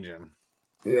ain't changing.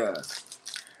 Yeah.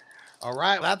 All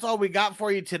right, that's all we got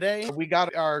for you today. We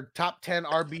got our top 10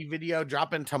 RB video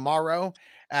dropping tomorrow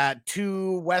at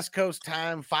 2 West Coast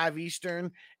time, 5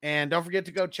 Eastern. And don't forget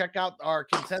to go check out our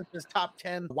consensus top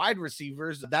 10 wide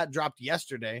receivers. That dropped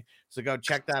yesterday. So go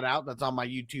check that out. That's on my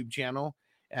YouTube channel.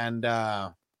 And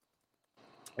Freak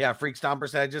Stomper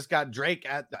said I just got Drake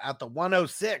at the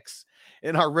 106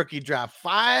 in our rookie draft.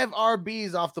 5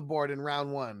 RBs off the board in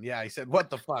round 1. Yeah, he said,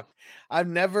 what the fuck?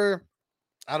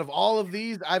 Out of all of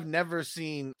these, I've never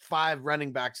seen 5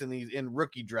 running backs in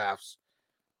rookie drafts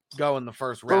go in the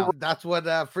first round. That's what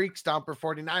Freak Stomper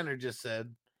 49er just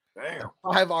said. Damn.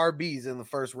 5 RBs in the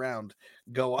first round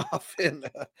go off in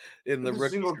the The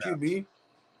rookie single draft. QB,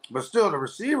 but still the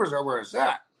receivers are where it's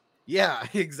at. Yeah,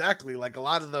 exactly. Like a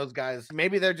lot of those guys,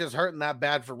 maybe they're just hurting that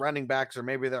bad for running backs, or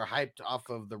maybe they're hyped off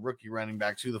of the rookie running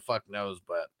backs. Who the fuck knows?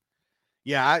 But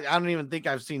yeah, I don't even think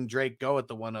I've seen Drake go at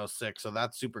the 106, so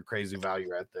that's super crazy value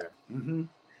right there. Mm-hmm.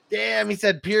 Damn, he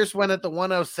said Pierce went at the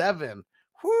 107.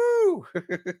 Whoo!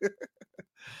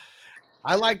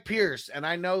 I like Pierce, and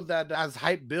I know that as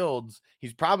hype builds,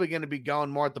 he's probably going to be going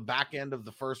more at the back end of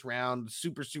the first round,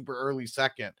 super, super early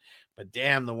second. But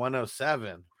damn, the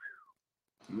 107.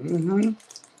 Mm-hmm.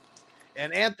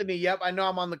 And Anthony, yep, I know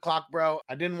I'm on the clock, bro.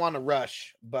 I didn't want to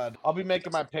rush, but I'll be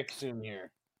making my pick soon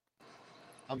here.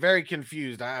 I'm very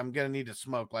confused. I'm going to need to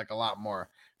smoke like a lot more,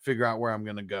 figure out where I'm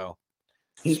going to go.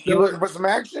 You looking for some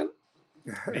action?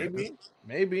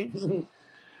 Maybe.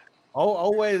 Oh,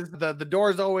 always the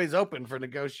door is always open for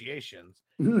negotiations.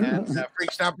 And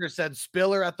Freak Stomper said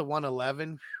Spiller at the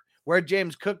 111. Where'd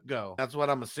James Cook go? That's what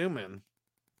I'm assuming.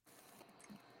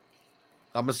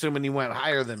 I'm assuming he went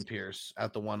higher than Pierce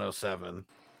at the 107.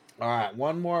 All right,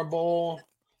 one more bowl.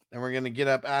 Then we're gonna get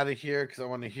up out of here because I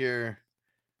want to hear.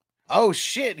 Oh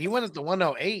shit, he went at the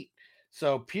 108.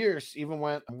 So Pierce even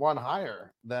went one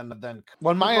higher than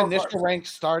when my initial rank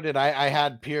started. I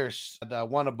had Pierce at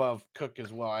one above Cook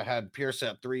as well. I had Pierce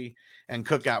at 3 and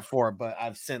Cook at 4, but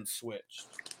I've since switched.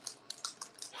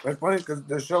 That's funny because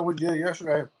the show we did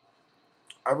yesterday,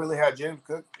 I really had James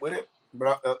Cook with it,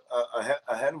 but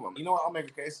ahead of him. You know what? I'll make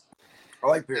a case. I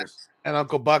like Pierce. And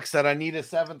Uncle Buck said, I need a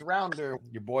 7th rounder.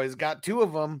 Your boys got 2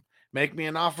 of them. Make me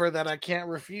an offer that I can't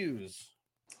refuse.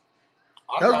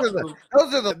 Those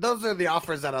are the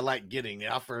offers that I like getting. The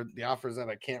offers that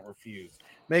I can't refuse.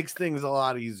 Makes things a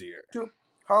lot easier.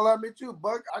 Holla at me too,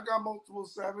 Buck. I got multiple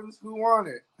 7s. Who want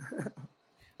it?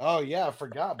 Oh yeah, I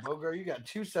forgot, Bogart. You got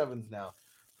 2 7s now.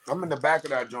 I'm in the back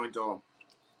of that joint though.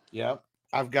 Yep.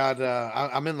 I've got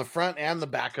I'm in the front and the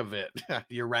back of it.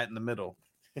 You're right in the middle.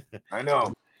 I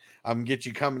know. I'm get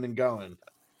you coming and going.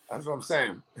 That's what I'm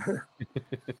saying.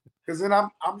 Because then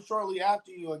I'm shortly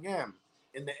after you again.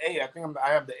 In the 8, I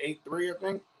have the 8-3, I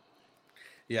think.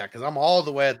 Yeah, because I'm all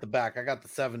the way at the back. I got the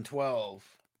 7-12.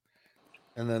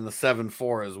 And then the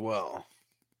 7-4 as well.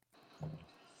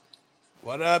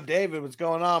 What up, David? What's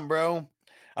going on, bro?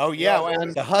 Oh, yeah.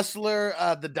 And the Hustler,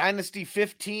 the Dynasty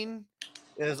 15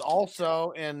 is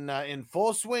also in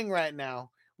full swing right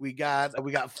now. We got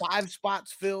 5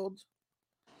 spots filled.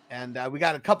 And we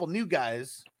got a couple new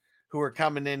guys who are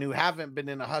coming in who haven't been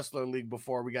in a Hustler League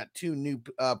before. We got 2 new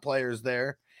players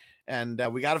there, and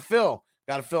we got to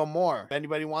fill more. If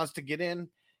anybody wants to get in,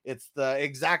 it's the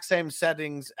exact same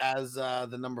settings as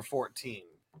the number 14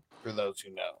 for those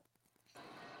who know.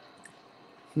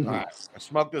 All right,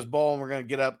 smoke this bowl, and we're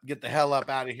gonna get the hell up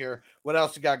out of here. What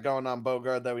else you got going on,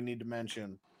 Bogart, that we need to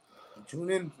mention?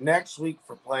 Tune in next week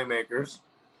for Playmakers.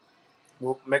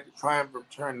 We'll make a triumph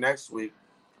return next week,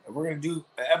 and we're gonna do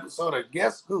an episode of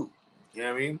Guess Who. You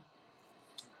know what I mean?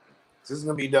 This is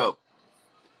gonna be dope.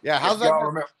 Yeah, how's that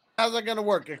gonna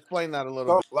work? Explain that a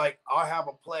little bit. Like, I'll have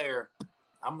a player.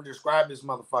 I'm gonna describe this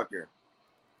motherfucker.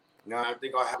 Now, I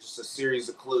think I'll have just a series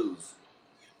of clues.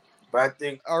 But I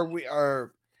think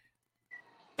are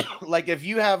like if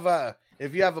you have a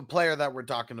player that we're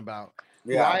talking about,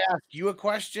 do I ask you a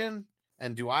question?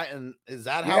 And is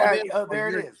that how it is? Oh, there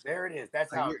it is.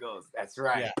 That's how it goes. That's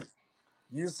right. Yeah.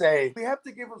 You say we have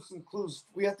to give them some clues.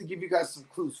 We have to give you guys some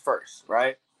clues first,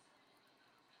 right?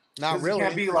 Not really. It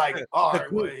can't be like,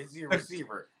 is he a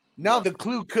receiver? No, the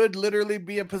clue could literally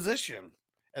be a position,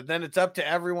 and then it's up to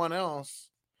everyone else.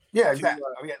 Yeah, exactly.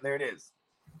 There it is.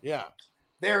 Yeah,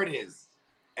 there it is.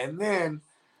 And then,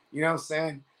 you know what I'm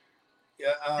saying?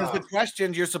 Because the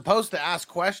questions, you're supposed to ask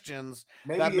questions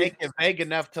that make it vague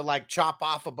enough to like chop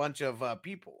off a bunch of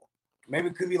people. Maybe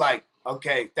it could be like,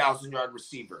 okay, 1,000-yard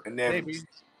receiver, and then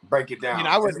break it down.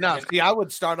 I would not. See, I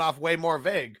would start off way more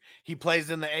vague. He plays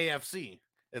in the AFC.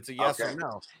 It's a yes or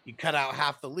no. You cut out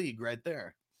half the league right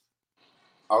there.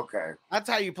 Okay. That's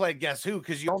how you play Guess Who,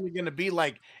 because you're only going to be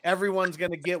like, everyone's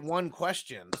going to get one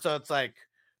question. So it's like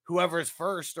whoever's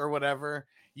first or whatever,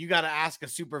 you got to ask a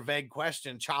super vague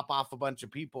question, chop off a bunch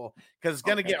of people, because it's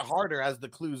going to get harder as the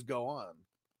clues go on.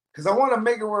 Because I want to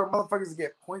make it where motherfuckers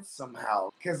get points somehow.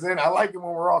 Because then I like it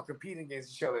when we're all competing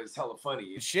against each other. It's hella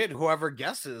funny. Shit, whoever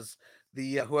guesses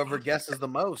the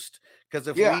most. Because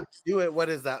if we do it, what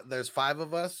is that? There's 5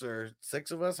 of us or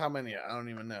 6 of us? How many? I don't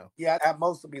even know. Yeah, at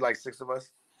most it'll be like 6 of us.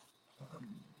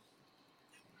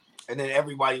 And then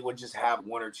everybody would just have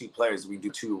 1 or 2 players. We do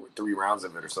 2 or 3 rounds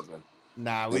of it or something.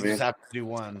 Nah, we just have to do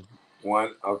 1.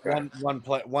 One, okay.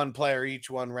 One player each,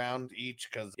 1 round each.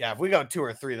 Because if we go 2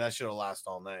 or 3, that should have lasted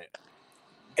all night.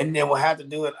 And then we'll have to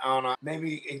do it on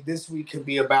maybe this week could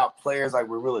be about players like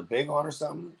we're really big on or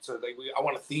something. So I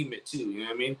want to theme it too. You know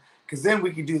what I mean? Because then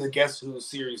we can do the Guess Who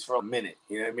series for a minute.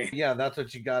 You know what I mean? Yeah, that's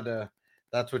what you gotta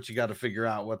figure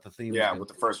out what the theme. Yeah, what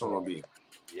the first one will be.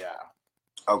 Yeah.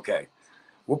 Okay.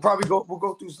 We'll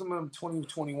go through some of them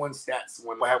 2021 stats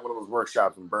when we have one of those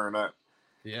workshops and burn up.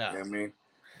 Yeah. You know what I mean?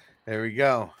 There we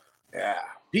go. Yeah.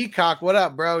 Peacock, what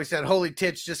up, bro? He said, "Holy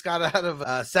titch, just got out of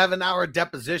a 7-hour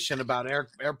deposition about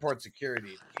airport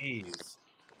security." Jeez.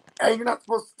 Hey, you're not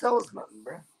supposed to tell us nothing,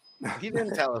 bro. He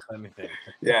didn't tell us anything.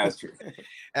 Yeah, that's true.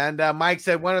 And Mike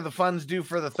said, "When are the funds due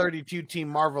for the 32-team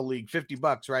Marvel League?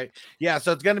 $50, right?" Yeah,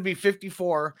 so it's going to be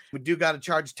 54. We do got to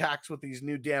charge tax with these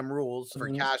new damn rules for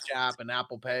Cash App and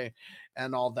Apple Pay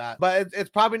and all that. But it's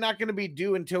probably not going to be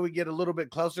due until we get a little bit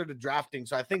closer to drafting.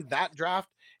 So I think that draft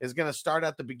is going to start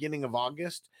at the beginning of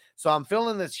August. So I'm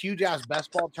filling this huge ass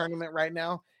best ball tournament right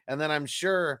now. And then I'm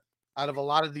sure out of a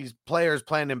lot of these players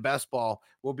playing in best ball,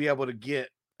 we'll be able to get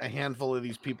a handful of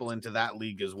these people into that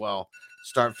league as well.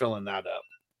 Start filling that up.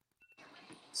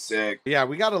 Sick. Yeah,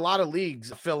 we got a lot of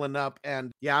leagues filling up.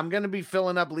 And yeah, I'm going to be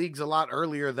filling up leagues a lot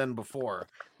earlier than before.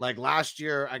 Like last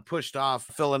year, I pushed off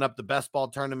filling up the best ball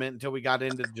tournament until we got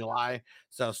into July.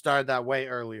 So started that way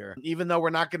earlier. Even though we're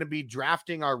not going to be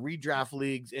drafting our redraft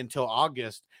leagues until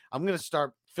August, I'm going to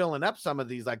start filling up some of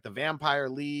these, like the vampire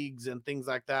leagues and things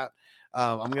like that.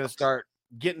 I'm going to start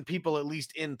getting people at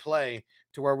least in play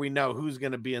to where we know who's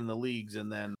going to be in the leagues,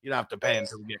 and then you don't have to pay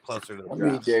until we get closer to the draft. How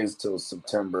many days till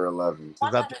September 11th?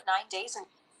 109 days.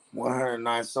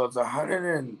 109. So it's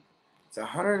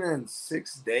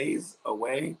 106 days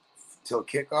away till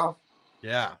kickoff.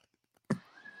 Yeah.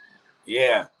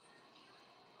 Yeah.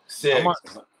 Sick.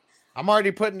 I'm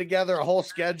already putting together a whole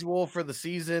schedule for the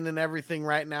season and everything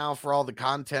right now for all the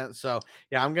content. So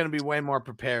yeah, I'm going to be way more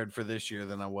prepared for this year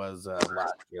than I was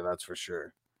last year. That's for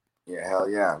sure. Yeah. Hell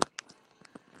yeah.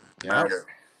 Yeah.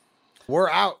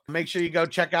 We're out. Make sure you go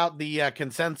check out the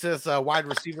consensus wide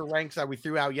receiver ranks that we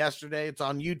threw out yesterday. It's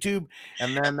on YouTube.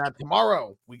 And then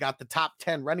tomorrow we got the top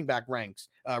 10 running back ranks,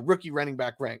 rookie running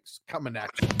back ranks coming at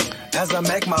you. As I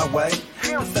make my way,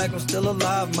 the fact I'm still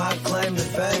alive, my claim to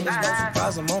fame. It's no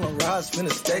surprise I'm on a rise,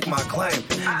 finna stake my claim.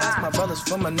 Ask my brothers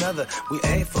from another, we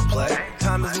ain't for play.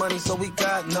 Time is money, so we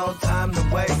got no time to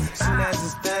wait. Soon as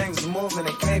this thing's moving,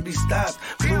 it can't be stopped.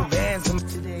 Blue bands and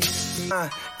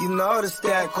you know the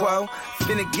stat quo.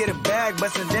 Finna get a bag,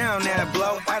 bustin' down that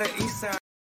blow. Out of East Side.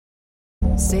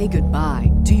 Say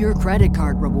goodbye to your credit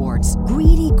card rewards.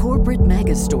 Greedy corporate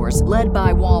mega stores, led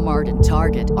by Walmart and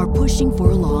Target, are pushing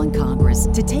for a law in Congress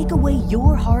to take away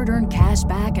your hard-earned cash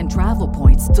back and travel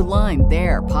points to line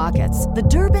their pockets. The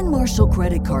Durbin-Marshall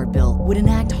credit card bill would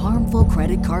enact harmful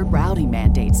credit card routing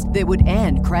mandates that would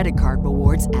end credit card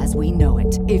rewards as we know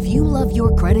it. If you love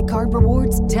your credit card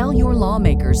rewards, tell your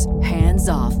lawmakers, hands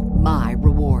off my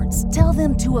rewards. Tell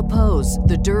them to oppose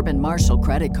the Durbin-Marshall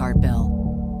credit card bill.